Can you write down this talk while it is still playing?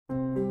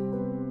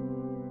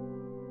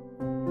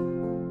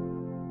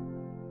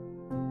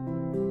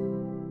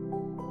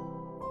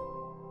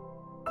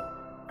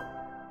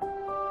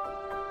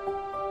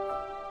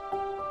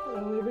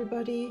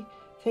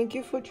Thank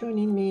you for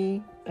joining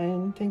me,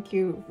 and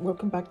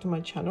welcome back to my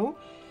channel.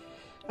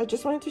 I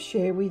just wanted to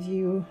share with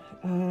you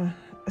a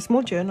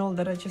small journal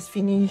that I just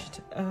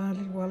finished a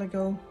little while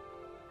ago.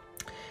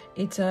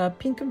 It's a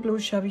pink and blue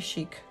Shabby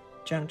Chic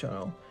junk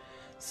journal.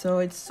 So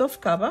it's soft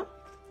cover,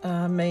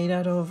 made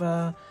out of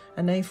an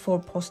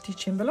A4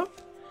 postage envelope.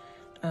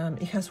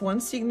 It has one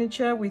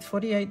signature with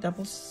 48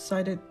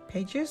 double-sided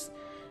pages,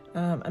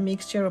 a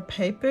mixture of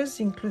papers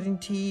including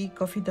tea,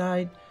 coffee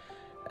dyed,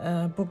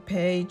 book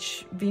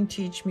page,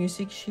 vintage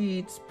music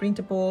sheets,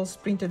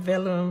 printables, printed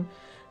vellum,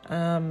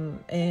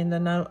 and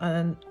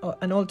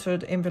an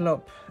altered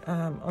envelope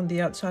on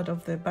the outside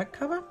of the back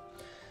cover.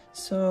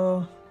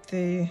 So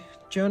the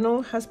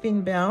journal has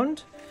been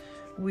bound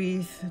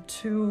with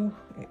two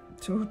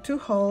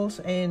holes,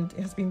 and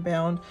it has been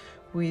bound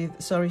with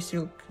sorry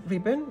silk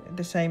ribbon,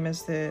 the same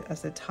as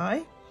the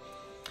tie.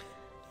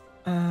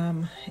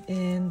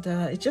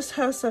 It just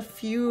has a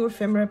few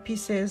ephemera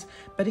pieces,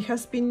 but it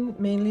has been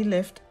mainly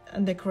left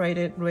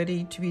undecorated,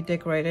 ready to be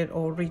decorated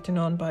or written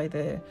on by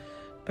the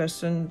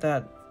person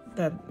the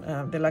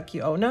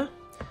lucky owner,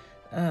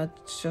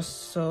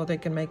 just so they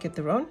can make it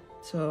their own.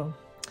 So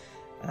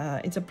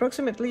it's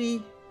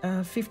approximately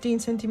 15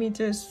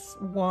 centimeters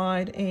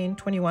wide and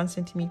 21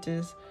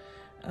 centimeters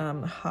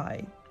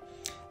high.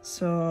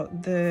 So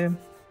the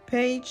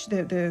page,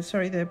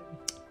 the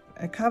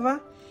cover,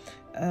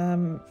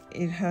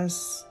 it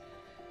has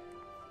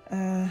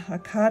a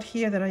card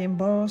here that I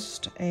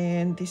embossed,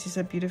 and this is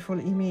a beautiful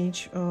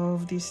image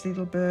of this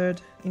little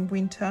bird in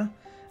winter.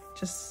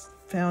 Just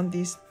found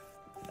this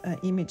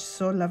image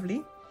so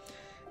lovely,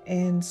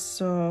 and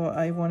so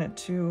I wanted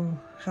to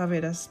have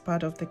it as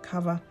part of the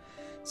cover.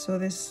 So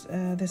there's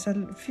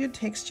a few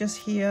textures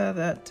here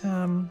that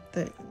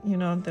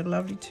they're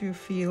lovely to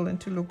feel and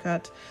to look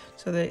at.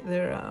 So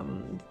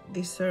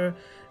these are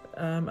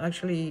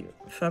actually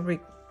fabric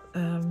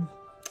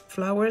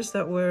flowers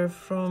that were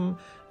from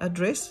a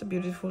dress, a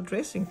beautiful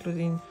dress,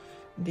 including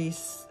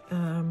this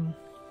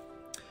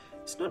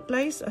it's not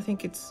lace, I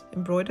think it's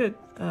embroidered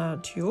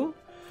tulle.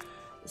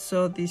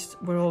 So these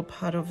were all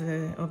part of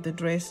the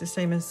dress, the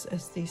same as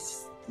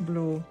this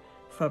blue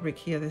fabric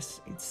here.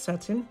 It's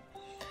satin,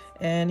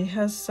 and it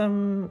has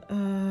some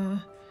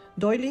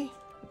doily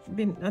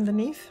been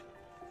underneath.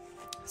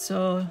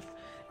 So,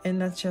 and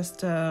that's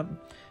just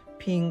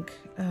pink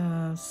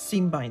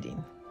seam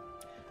binding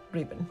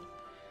ribbon.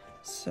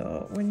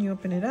 So when you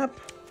open it up,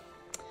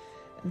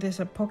 there's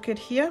a pocket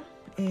here,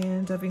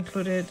 and I've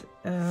included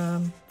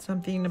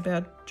something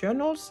about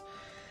journals.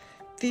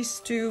 This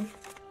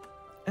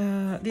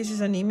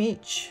is an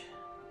image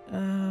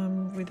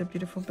with a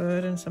beautiful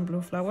bird and some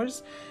blue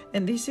flowers,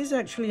 and this is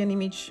actually an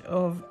image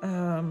of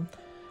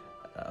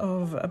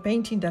a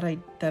painting that I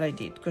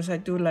did, because I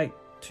do like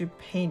to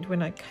paint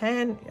when I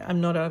can. I'm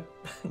not a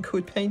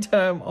good painter,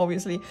 I'm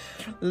obviously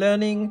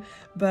learning,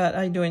 but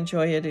I do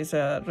enjoy it. It's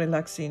a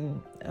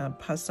relaxing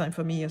pastime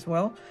for me as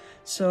well.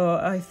 So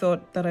I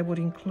thought that I would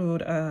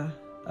include a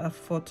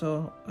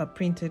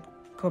printed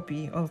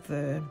copy of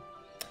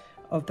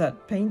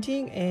that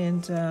painting,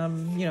 and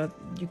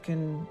you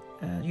can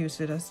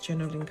use it as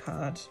journaling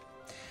cards.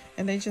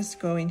 And they just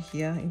go in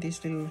here in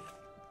this little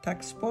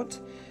tuck spot,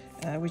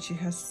 which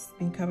has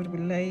been covered with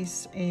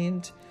lace,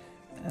 and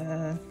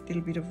a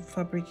little bit of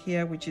fabric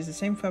here, which is the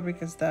same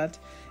fabric as that.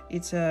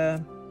 It's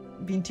a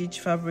vintage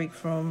fabric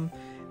from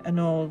an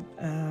old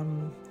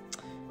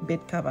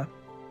bed cover.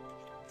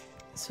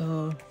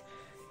 So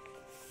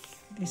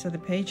these are the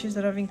pages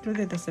that I've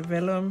included. There's a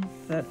vellum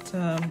that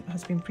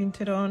has been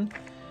printed on,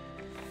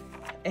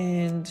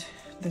 and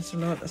there's a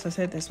lot, as I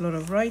said, there's a lot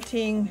of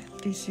writing.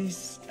 This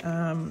is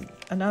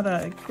another,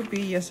 it could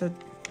be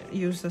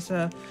used as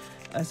a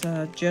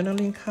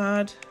journaling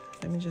card.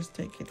 Let me just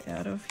take it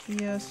out of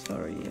here.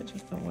 Sorry, I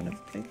just don't want to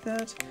plate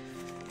that.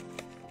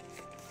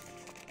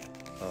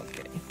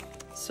 Okay,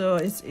 so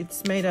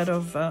it's made out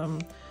of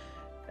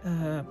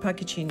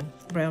packaging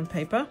brown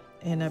paper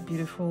and a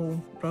beautiful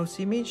rose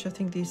image. I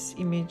think this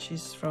image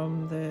is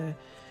from the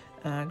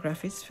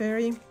Graphics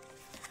Fairy.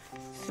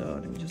 So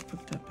let me just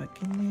put that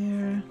back in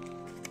there.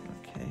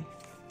 Okay.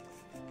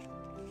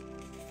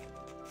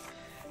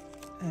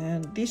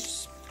 And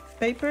this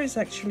paper is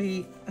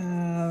actually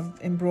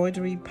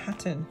embroidery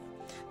pattern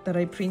that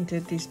I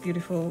printed this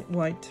beautiful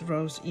white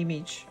rose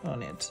image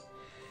on it.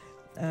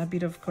 A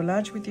bit of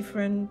collage with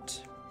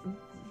different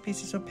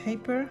pieces of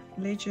paper,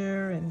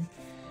 ledger, and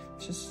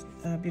just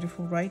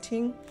beautiful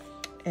writing.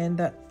 And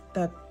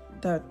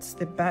that's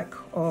the back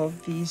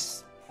of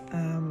this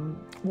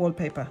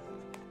wallpaper,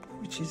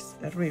 which is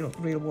a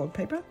real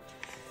wallpaper.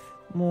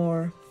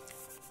 More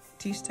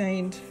tea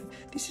stained.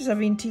 This is a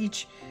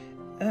vintage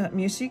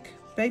music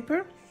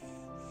paper,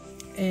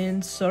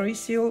 and sorry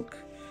silk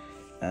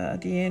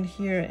at the end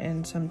here,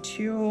 and some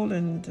tulle,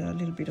 and a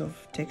little bit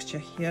of texture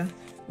here,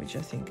 which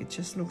I think it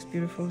just looks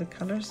beautiful, the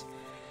colors.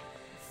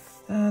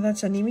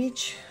 That's an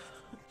image,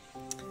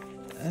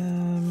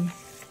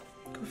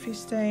 coffee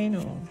stain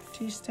or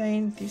tea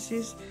stain. This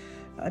is,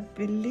 I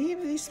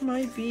believe this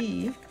might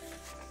be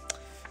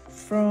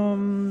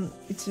from,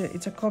 it's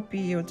a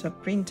copy, or it's a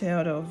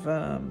printout of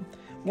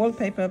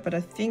wallpaper, but I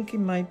think it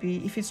might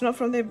be, if it's not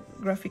from the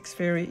Graphics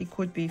Fairy, it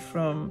could be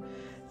from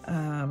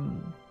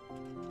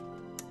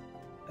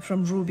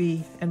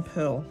Ruby and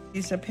Pearl.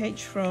 It's a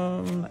page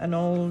from an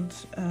old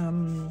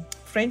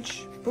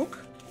French book.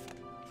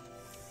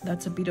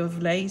 That's a bit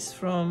of lace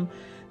from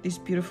this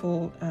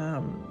beautiful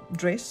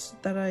dress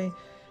that I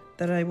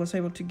was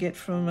able to get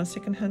from a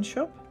secondhand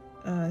shop.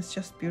 It's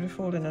just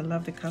beautiful, and I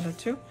love the color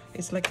too.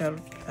 It's like a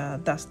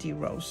dusty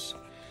rose.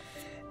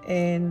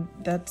 And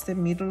that's the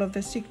middle of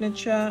the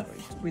signature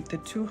with the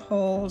 2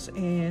 holes,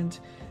 and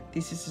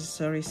this is a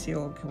sari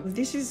silk.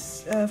 This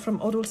is from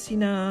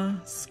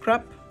Odolcina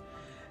Scrap.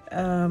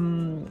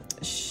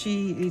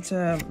 It's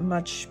a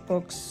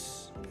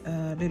Matchbox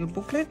little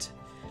booklet,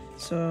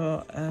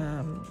 so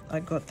I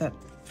got that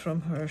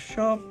from her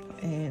shop,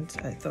 and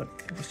I thought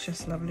it was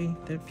just lovely.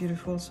 They're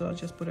beautiful, so I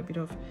just put a bit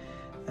of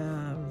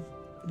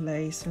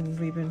lace and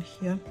ribbon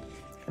here,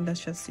 and that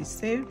just sits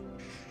there.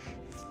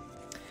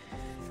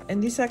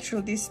 And this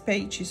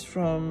page is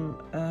from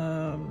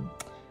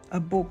a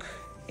book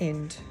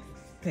end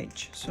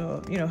page,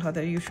 so you know how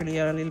they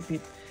usually are a little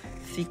bit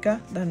thicker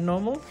than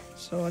normal,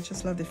 so I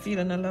just love the feel,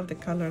 and I love the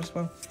color as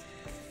well.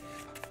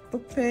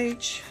 Book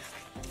page,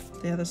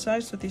 the other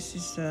side. So this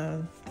is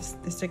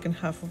the second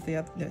half of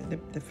the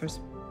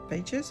first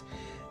pages.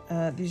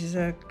 This is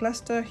a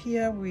cluster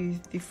here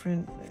with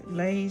different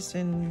lace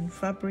and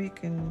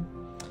fabric, and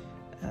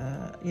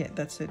yeah,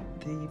 that's it,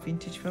 the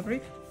vintage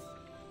fabric.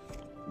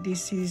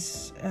 This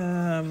is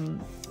the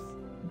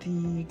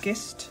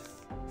guest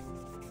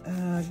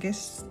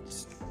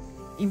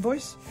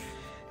invoice,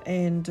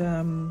 and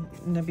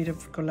a bit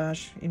of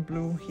collage in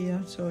blue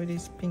here, so it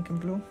is pink and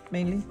blue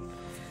mainly.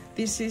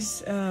 This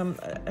is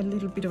a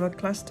little bit of a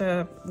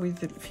cluster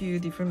with a few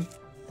different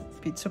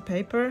bits of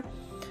paper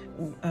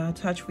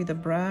attached with a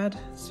brad,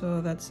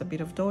 so that's a bit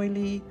of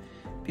doily,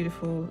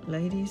 beautiful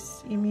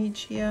lady's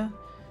image here,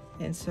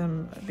 and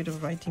a bit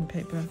of writing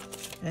paper.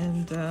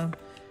 And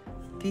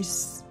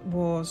this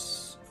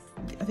was,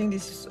 I think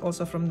this is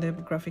also from the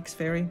Graphics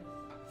Fairy,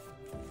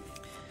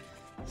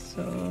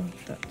 so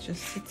that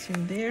just sits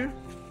in there.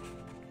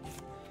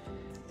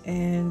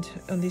 And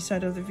on this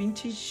side of the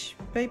vintage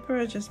paper,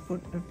 I just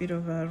put a bit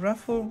of a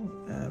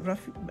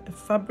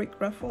fabric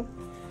ruffle.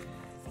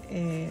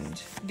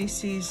 And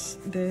this is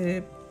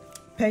the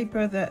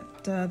paper that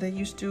they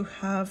used to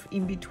have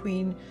in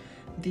between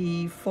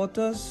the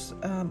photos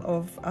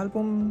of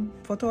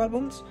photo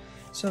albums.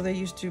 So they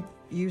used to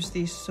use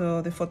this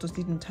so the photos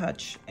didn't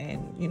touch,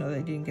 and you know,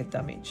 they didn't get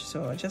damaged.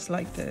 So I just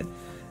like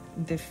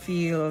the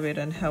feel of it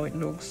and how it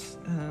looks.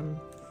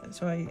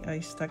 So I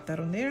stuck that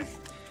on there.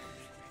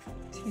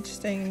 Teach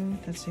stain,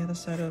 that's the other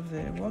side of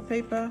the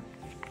wallpaper.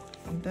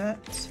 And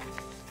that,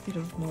 bit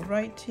of more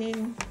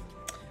writing,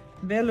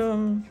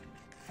 vellum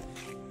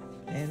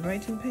and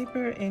writing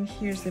paper. And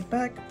here's the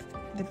back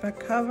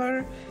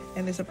cover,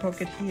 and there's a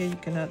pocket here, you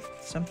can add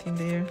something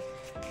there.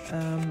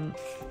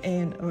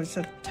 It's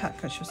a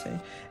tack, I should say.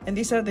 And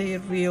these are the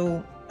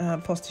real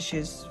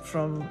postages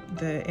from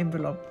the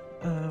envelope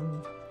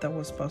that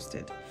was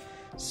posted.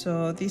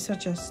 So these are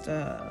just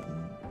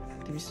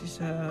this is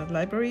a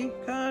library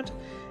card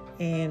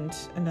and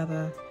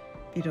another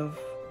bit of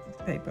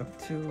paper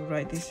to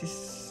write. This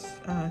is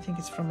I think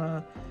it's from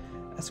a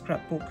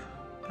scrapbook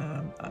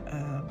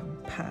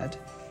pad.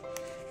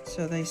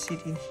 So they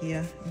sit in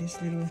here in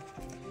this little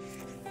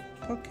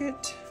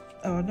pocket.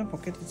 Oh, no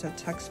pocket, it's a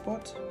tuck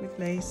spot with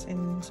lace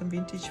and some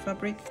vintage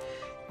fabric.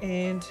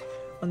 And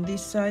on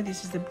this side,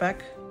 this is the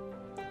back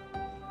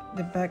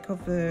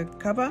of the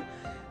cover.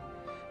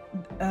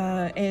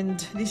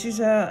 And this is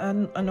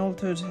an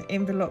altered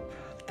envelope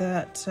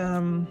that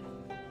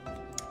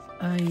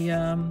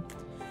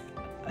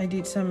I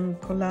did some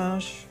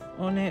collage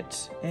on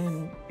it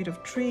and a bit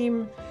of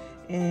trim,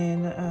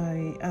 and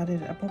I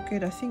added a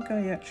pocket. I think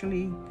I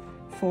actually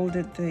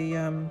folded the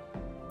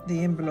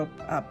envelope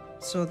up.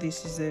 So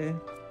this is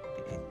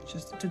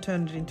just to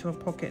turn it into a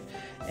pocket,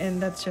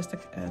 and that's just a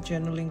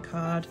journaling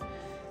card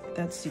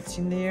that sits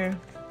in there.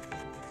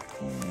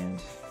 And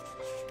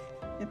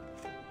yep,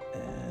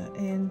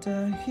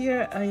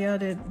 here I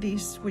added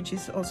this, which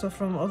is also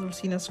from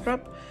Odolcina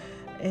Scrap,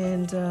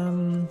 and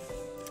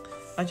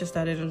I just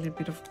added a little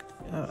bit of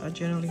a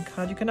journaling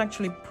card. You can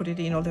actually put it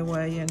in all the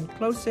way and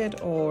close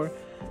it, or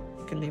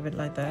you can leave it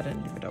like that and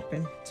leave it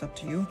open. It's up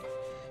to you.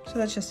 So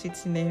that just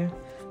sits in there.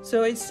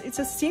 So it's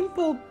a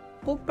simple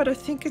book, but I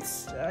think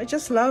I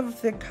just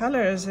love the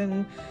colors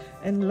and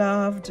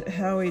loved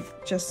how it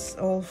just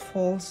all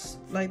falls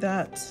like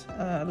that,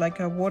 like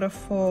a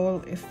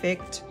waterfall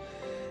effect.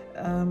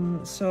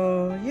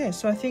 So yeah,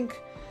 so I think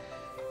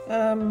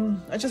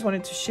I just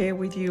wanted to share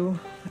with you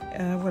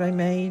what I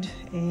made,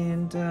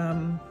 and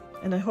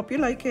I hope you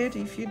like it.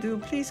 If you do,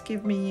 please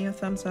give me a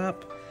thumbs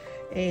up,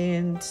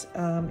 and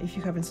if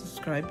you haven't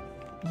subscribed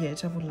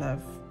yet, I would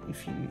love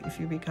if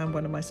you become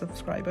one of my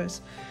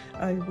subscribers.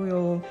 I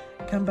will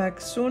come back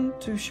soon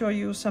to show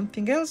you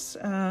something else,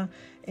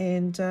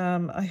 and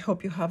I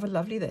hope you have a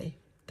lovely day.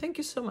 Thank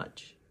you so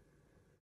much.